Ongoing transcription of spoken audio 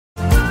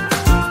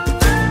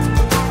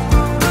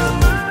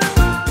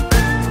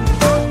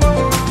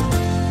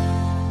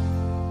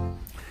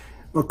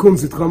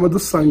bakunzi twama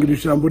dusangira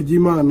ijambo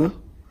ry'Imana.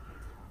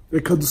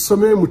 Reka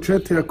dusome mu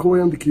cete Yakobo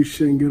yandikiye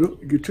ishengero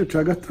igice ca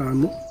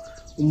 5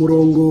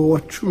 umurongo wa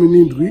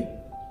 17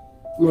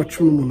 n'uwa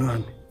 18.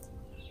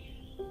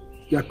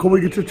 Yakobo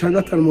igice ca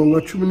 5 umurongo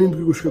wa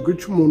 17 gushika kuri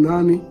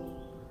 18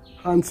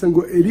 handitse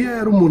ngo Eliya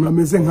yari umuntu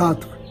ameze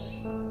nkatwe,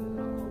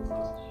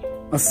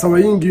 asaba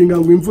yinginga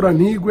ngo imvura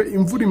ntigwe.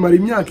 Imvura imara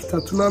imyaka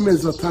 3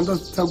 n'amezi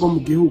 6 itagwa mu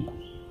gihugu.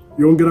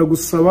 Yongera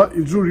gusaba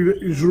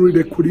ijuru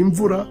rirekura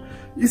imvura,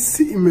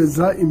 isi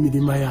imeza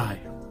imirima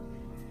yayo.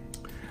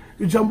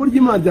 Ijambo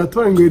ry'Imana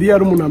ryatoye ngo Eliya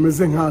ari umuntu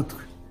ameze nkatwe.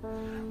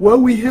 Wowe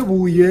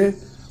wihebuye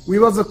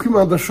wibaza ko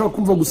Imana adashobora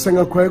kumva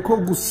gusenga kwawe, ko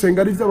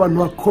gusenga ari by'abantu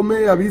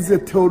bakomeye abize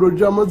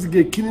teoloji amaze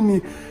igihe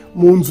kinini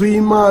mu nzu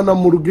y'Imana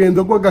mu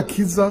rugendo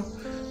rw'agakiza,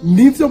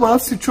 nivyo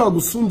bafise ico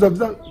gusunza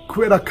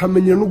kubera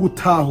akamenye no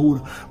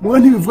gutahura. Mwe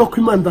ntibivuga ko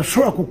Imana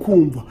idashobora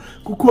kukumva,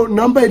 kuko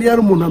namba Eliya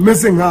ari umuntu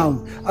ameze nkawe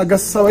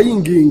agasaba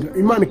yinginga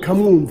Imana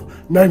ikamwumva,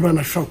 nawe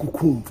Imana ashobora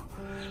kukumva.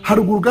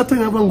 Haruguru gato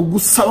yavuga ngo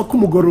gusaba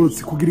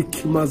k'umugororotsi kugira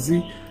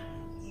ikimazi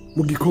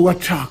mu gikorwa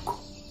cako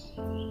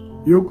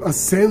iyo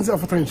asenze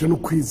afatanyije no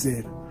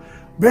kwizera.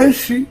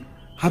 Benshi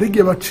hari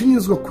igihe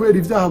bacinyizwa kubera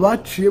ibyaha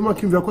baciyemo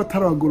akimvira ko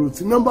atari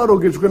abagororotsi, namba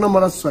barogejwe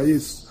n'amaraso ya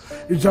Yesu.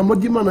 Ijambo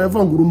ry'Imana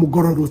yavuga ngo uri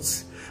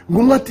umugororotsi, ngo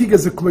umwe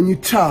atigeze kumenya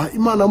icaha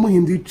Imana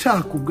amuhinduye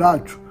icaha ku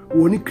bwacu.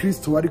 Uwo ni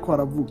Kristo ariko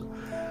aravuga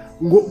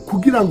ngo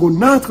kugira ngo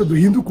natwe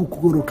duhinduke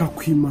ukugoroka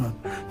kw'Imana.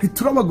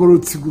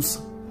 Ntiturabagororotsi gusa,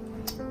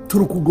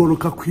 turi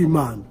ukugoroka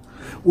kw'Imana.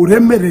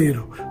 Ureme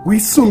rero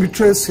wisunga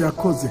ico Yesu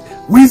yakoze,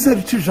 wizere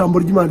ico ijambo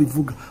ry'Imana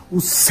rivuga,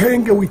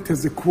 usenge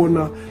witeze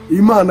kubona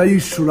Imana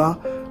yishura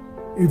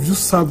ivyo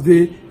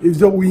usavye,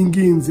 ivyo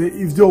winginze,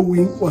 ivyo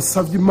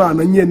wasavye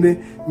Imana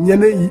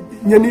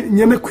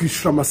nyene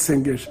kwishura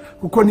amasengesho,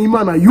 kuko ni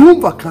Imana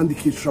yumva kandi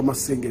ikishura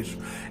amasengesho.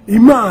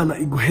 Imana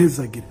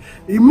iguhezagire,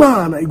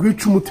 Imana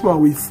iguhica umutima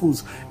wawe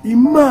wifuza,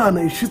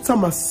 Imana ishitse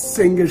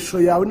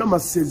amasengesho yawe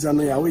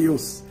n'amasezerano yawe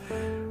yose.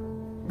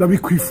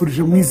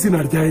 Ndabikwifurije mu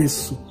izina rya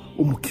Yesu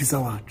umukiza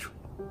wacu.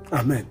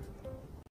 Amen.